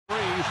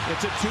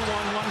It's a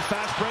 2-on-1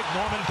 fast break.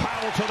 Norman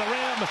Powell to the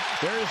rim.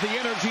 There's the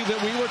energy that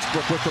we were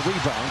with the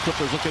rebound.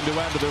 Clippers looking to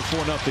add to their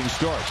 4-0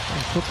 start.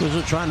 Clippers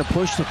are trying to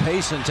push the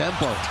pace and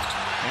tempo.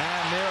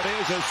 And there it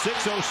is, a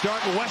 6-0 start.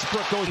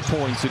 Westbrook goes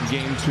points in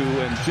game 2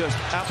 and just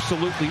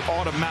absolutely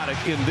automatic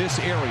in this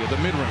area, the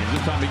mid-range.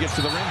 This time he gets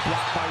to the rim,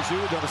 blocked by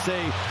Zoo. They'll say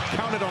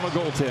counted on a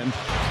goaltend.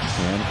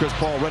 And Chris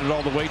Paul read it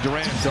all the way.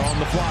 Durant on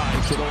the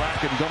fly to the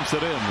rack and dumps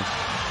it in.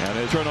 And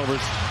his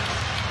turnovers.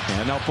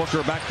 And now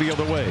Booker back the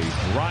other way.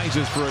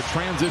 Rises for a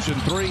transition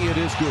 3. It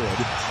is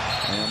good.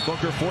 And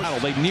Booker for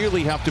they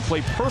nearly have to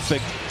play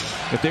perfect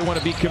if they want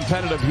to be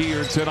competitive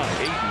here tonight.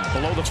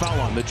 Ayton below the foul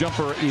line. The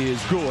jumper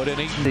is good. And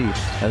Ayton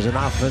as an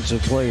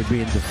offensive player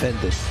being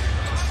defended.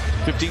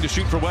 15 to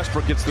shoot for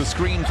Westbrook. Gets the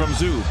screen from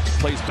Zoo.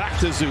 Plays back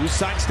to Zoo.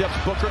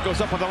 Sidesteps Booker. Goes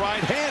up with the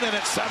right hand and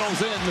it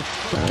settles in.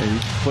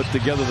 Put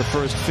together the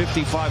first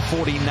 55,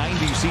 40,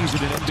 90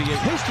 season in NBA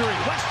history.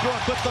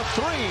 Westbrook with the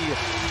 3.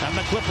 And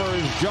the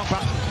Clippers jump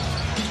out.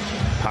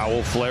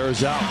 Powell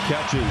flares out.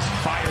 Catches.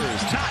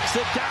 Fires. Knocks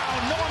it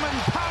down. Norman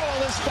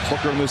Powell is...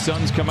 Booker and the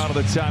Suns come out of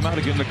the timeout.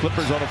 Again, the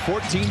Clippers on a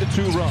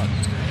 14-2 run.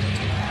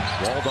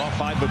 Walled off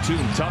by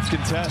Batum. Tough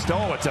contest.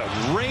 Oh, it's a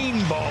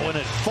rainbow and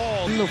it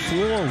falls. On the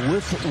floor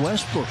with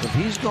Westbrook. If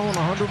he's going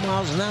 100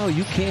 miles an hour,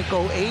 you can't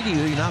go 80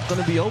 or you're not going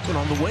to be open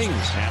on the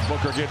wings. And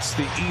Booker gets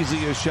the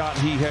easiest shot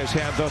he has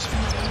had thus.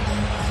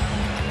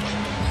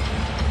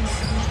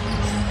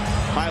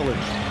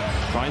 Highland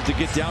tries to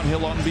get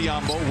downhill on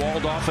Biyombo.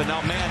 Walled off and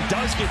now man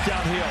does get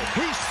downhill.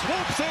 He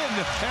swoops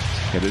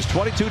in. It is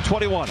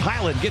 22-21.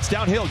 Highland gets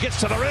downhill,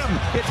 gets to the rim.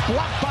 It's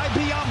blocked by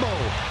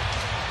Biyombo.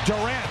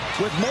 Durant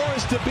with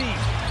Morris to beat.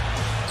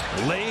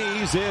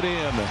 Lays it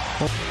in.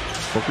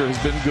 Booker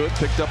has been good.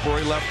 Picked up where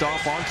he left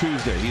off on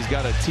Tuesday. He's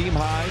got a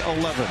team-high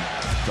 11.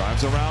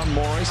 Drives around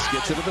Morris.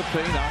 Gets into the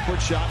paint. Awkward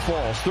shot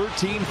falls.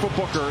 13 for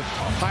Booker.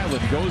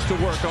 Highland goes to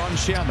work on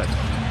Shamet.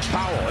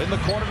 Powell in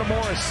the corner to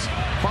Morris.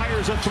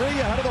 Fires a 3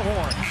 ahead of the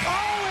horn.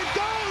 Oh, it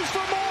goes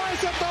for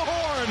Morris at the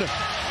horn.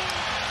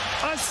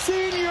 A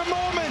senior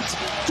moment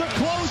to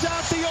close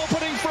out the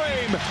opening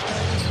frame.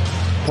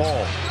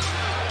 Paul.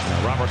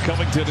 Now Robert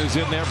Covington is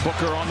in there.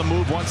 Booker on the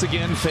move once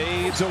again.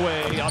 Fades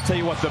away. I'll tell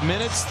you what, the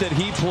minutes that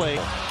he played.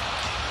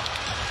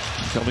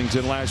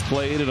 Covington last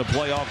played in a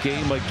playoff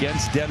game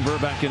against Denver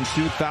back in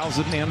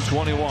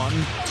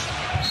 2021.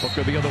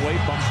 Booker the other way.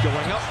 Bumps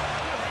going up.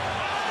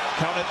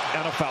 Count it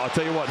and a foul. I'll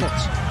tell you what.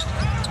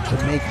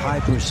 To make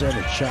high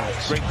percentage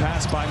shots. Great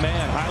pass by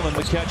Mann. Highland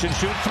the catch and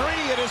shoot 3.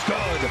 It is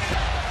good.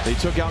 They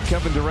took out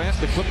Kevin Durant.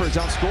 The Clippers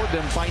outscored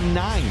them by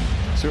 9.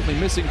 Certainly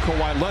missing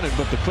Kawhi Leonard,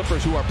 but the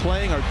Clippers who are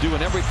playing are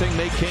doing everything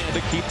they can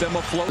to keep them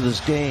afloat. This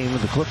game,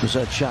 the Clippers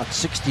had shot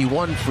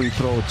 61 free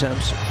throw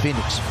attempts.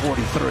 Phoenix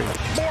 43.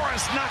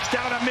 Morris knocks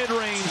down a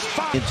mid-range.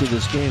 Into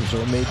this game, so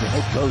it made the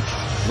head coach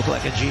look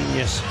like a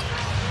genius.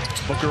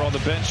 Booker on the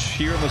bench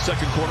here in the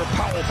second quarter.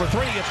 Powell for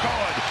 3. It's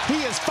good.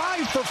 He is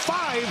 5 for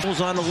 5.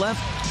 Was on the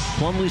left.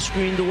 Plumlee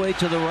screened away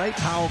to the right.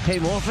 Powell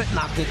came off it,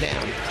 knocked it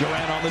down.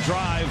 Durant on the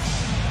drive.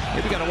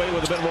 Maybe got away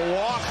with a bit of a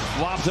walk.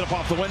 Lobs it up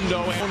off the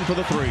window and for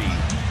the 3.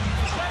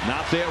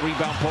 Not there.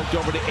 Rebound poked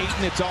over to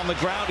Ayton. It's on the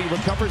ground. He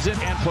recovers it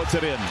and puts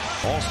it in.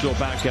 All still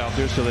back out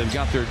there, so they've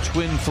got their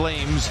twin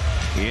flames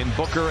in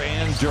Booker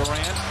and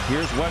Durant.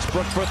 Here's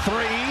Westbrook for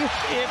 3.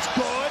 It's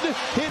good.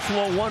 Hit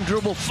flow, one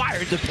dribble,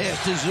 fired the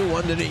pass to Zoo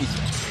underneath.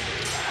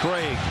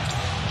 Craig.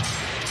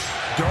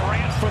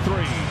 Durant for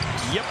 3.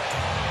 Yep.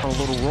 A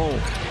little roll.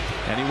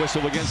 And he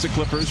whistled against the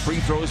Clippers. Free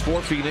throws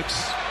for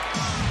Phoenix.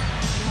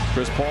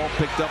 Chris Paul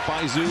picked up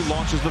by Zoo,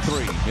 launches the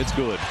 3. It's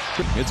good.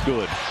 It's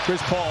good.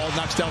 Chris Paul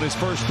knocks down his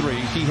first 3.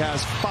 He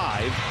has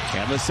 5.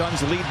 And the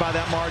Suns lead by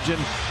that margin.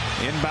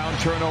 Inbound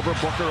turnover.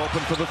 Booker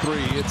open for the 3.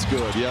 It's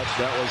good. Yep,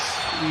 that was...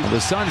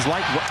 The Suns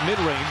like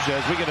mid-range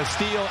as we get a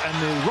steal. And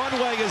the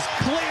runway is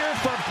clear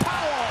for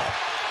Powell.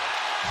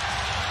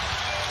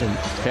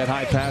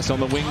 Head-high pass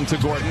on the wing to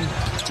Gordon.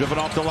 Driven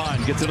off the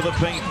line. Gets into the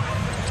paint.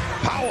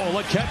 Powell,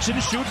 a catch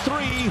and shoot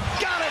 3.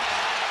 Got it!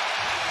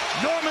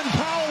 Norman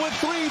Powell with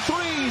 3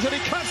 threes, and he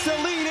cuts the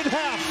lead in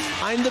half.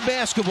 Find the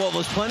basketball.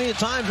 There's plenty of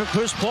time for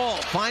Chris Paul.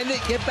 Find it,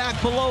 get back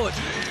below it.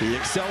 He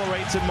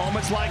accelerates in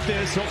moments like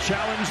this. He'll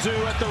challenge Zoo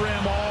at the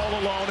rim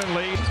all alone and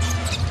lead.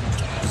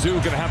 Zoo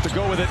going to have to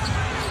go with it.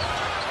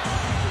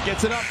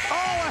 Gets it up.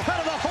 Oh, ahead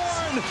of the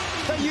horn.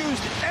 They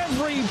used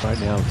every... Right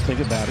now, think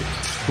about it.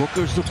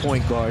 Booker's the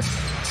point guard.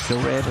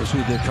 Durant is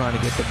who they're trying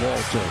to get the ball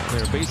to.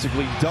 They're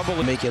basically double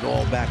and make it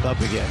all back up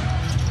again.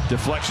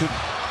 Deflection,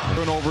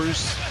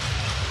 turnovers.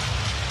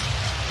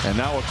 And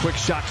now a quick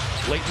shot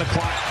late in the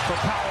clock for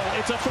Powell.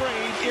 It's a 3.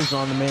 It's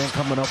on the man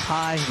coming up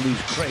high.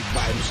 Leaves Craig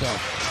by himself.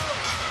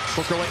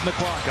 Booker late in the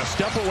clock. A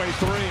step away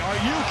 3. Are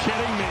you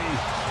kidding me?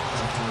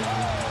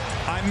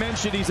 I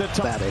mentioned he's a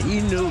tough.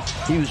 He knew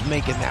he was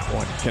making that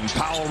one. Can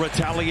Powell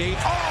retaliate?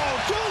 Oh,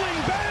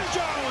 dueling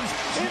banjos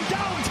in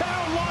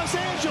downtown Los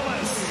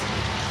Angeles.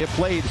 It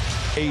played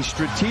a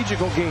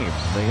strategical game.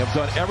 They have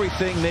done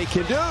everything they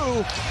can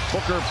do.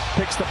 Booker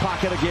picks the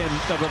pocket again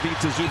of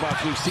Ivica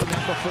Zubac. We've seen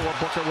that before.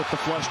 Booker with the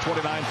flush,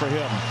 29 for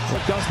him.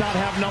 Does not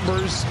have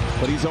numbers,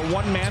 but he's a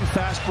one-man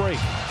fast break.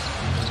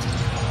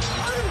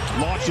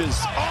 Launches.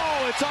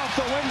 Oh, it's off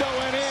the window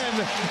and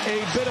in.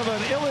 A bit of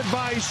an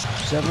ill-advised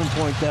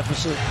 7-point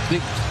deficit.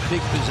 Big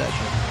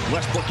possession.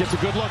 Westbrook gets a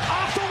good look.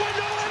 Off the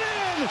window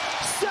and in.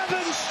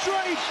 7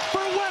 straight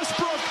for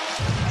Westbrook.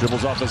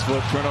 Dribbles off his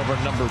foot. Turnover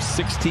number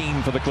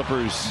 16 for the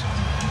Clippers.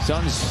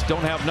 Suns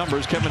don't have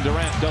numbers. Kevin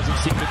Durant doesn't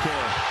seem to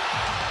care.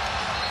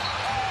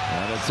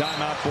 And a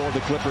timeout for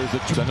the Clippers.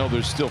 I know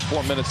there's still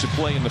 4 minutes to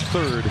play in the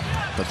third,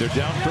 but they're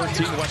down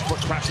 13.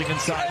 Westbrook crashing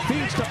inside.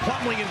 Feeds to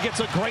Plumlee and gets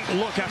a great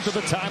look after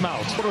the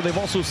timeout. They've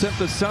also sent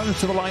the Suns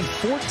to the line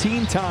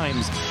 14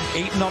 times.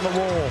 Ayton on the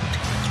roll.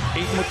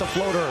 Ayton with the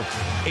floater.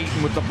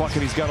 Ayton with the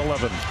bucket. He's got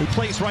 11. He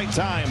plays right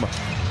time.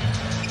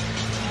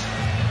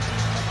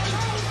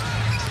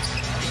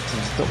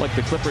 Felt like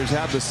the Clippers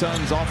had the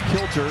Suns off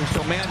kilter.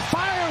 So man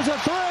fires a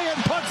three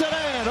and puts it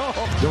in. Oh.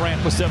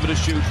 Durant with 7 to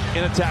shoot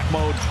in attack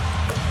mode.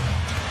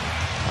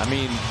 I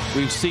mean,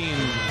 we've seen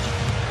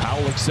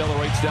Powell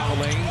accelerates down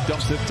the lane,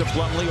 dumps it to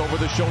Plumlee, over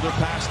the shoulder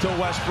pass to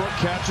Westbrook,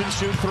 catch and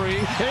shoot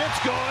 3. It's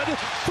good.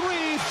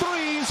 3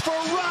 threes for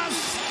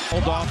Russ.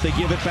 Hold off, they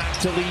give it back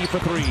to Lee for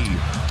 3.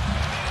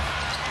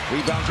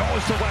 Rebound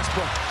goes to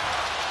Westbrook.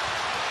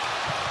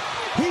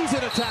 He's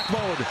in attack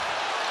mode.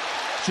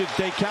 Should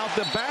they count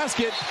the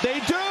basket? They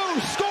do!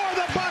 Score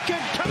the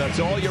bucket! That's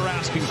all you're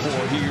asking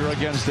for here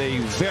against a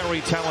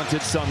very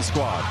talented Sun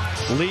squad.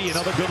 Lee,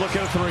 another good look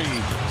at a 3.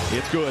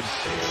 It's good.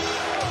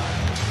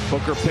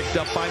 Booker picked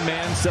up by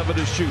man, 7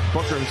 to shoot.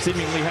 Booker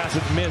seemingly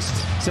hasn't missed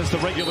since the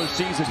regular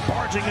season.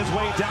 Barging his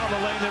way down the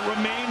lane. It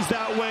remains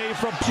that way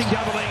from pushing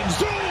down the lane.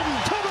 Zoom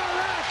to the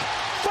rack!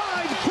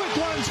 5 quick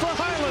ones for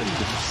Highland.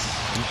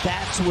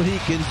 That's what he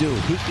can do.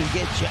 He can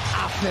get your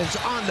offense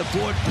on the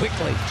board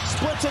quickly.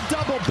 Splits a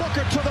double.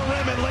 Booker to the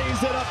rim and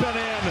lays it up and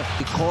in.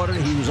 He caught it.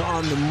 He was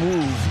on the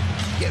move,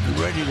 getting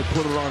ready to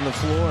put it on the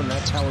floor, and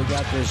that's how he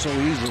got there so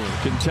easily.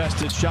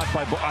 Contested shot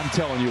by I'm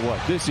telling you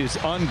what, this is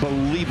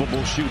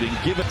unbelievable shooting.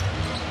 Give it.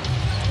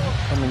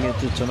 Coming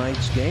into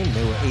tonight's game,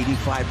 they were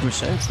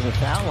 85% from the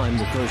foul line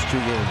the first 2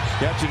 games.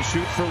 Catch and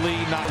shoot for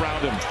Lee, not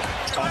around him.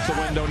 Off the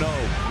window, no.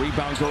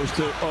 Rebound goes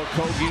to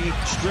Okogie.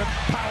 Strip,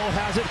 Powell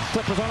has it.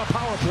 Clippers on a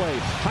power play.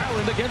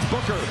 Highland against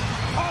Booker.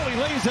 Oh, he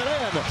lays it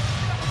in.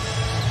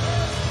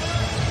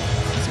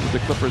 Let's see what the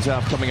Clippers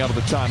have coming out of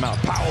the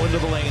timeout. Powell into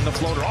the lane, the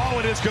floater. Oh,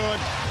 it is good.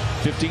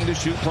 15 to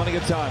shoot, plenty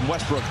of time.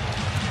 Westbrook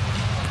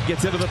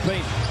gets into the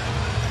paint.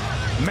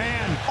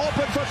 Man,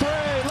 open for 3.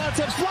 Lets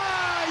it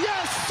fly.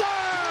 Yes,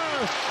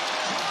 sir!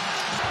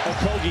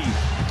 Okogie.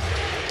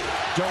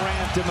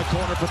 Durant in the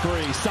corner for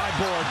 3.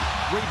 Sideboard.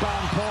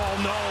 Rebound Paul.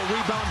 No.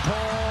 Rebound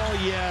Paul.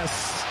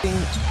 Yes.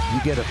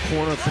 You get a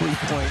corner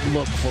 3-point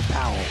look for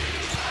Powell.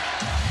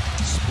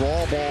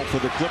 Sprawl ball for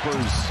the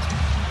Clippers.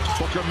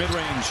 Booker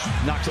mid-range.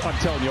 Knocks. I'm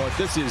telling you what,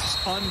 this is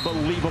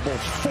unbelievable.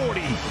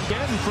 40.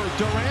 Again for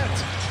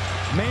Durant.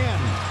 Man.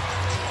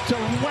 To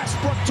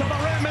Westbrook to the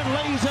rim and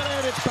lays it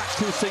in. It's back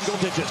to single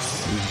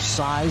digits. His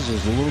size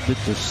is a little bit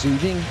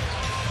deceiving.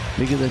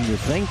 Bigger than you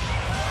think.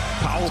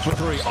 Powell for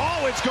 3.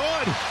 Oh, it's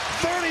good.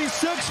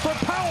 36 for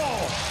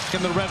Powell.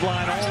 In the red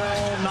line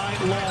all night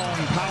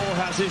long. Powell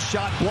has his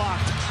shot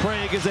blocked.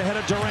 Craig is ahead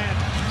of Durant.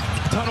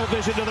 Tunnel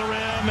vision to the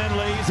rim and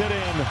lays it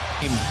in.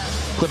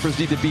 Clippers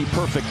need to be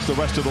perfect the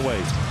rest of the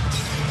way.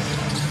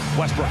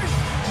 Westbrook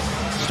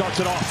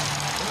starts it off.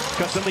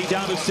 Cuts the lead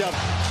down to 7.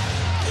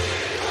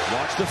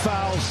 Watch the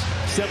fouls.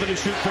 7 to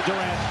shoot for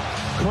Durant.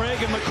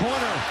 Craig in the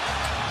corner.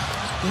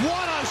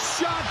 What a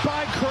shot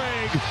by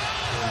Craig.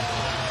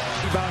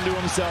 Rebound to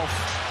himself.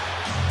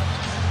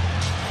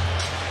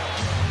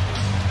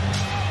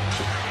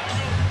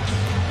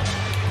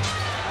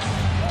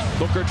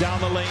 Booker down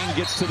the lane,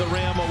 gets to the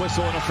rim, a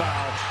whistle and a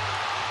foul.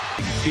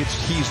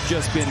 He's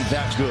just been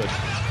that good.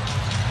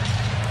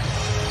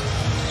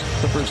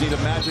 Clippers need a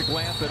magic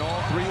lamp and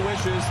all 3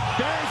 wishes.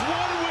 There's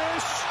 1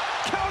 wish.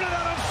 Counted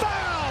on a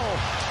foul.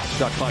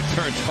 Shot clock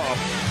turned off.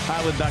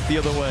 Highland back the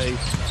other way.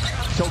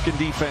 Token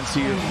defense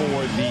here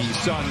for the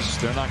Suns.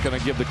 They're not going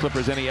to give the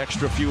Clippers any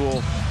extra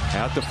fuel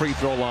at the free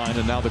throw line,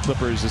 and now the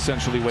Clippers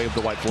essentially wave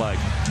the white flag.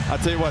 I'll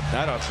tell you what,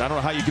 I don't know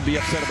how you can be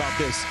upset about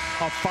this.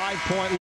 A 5-point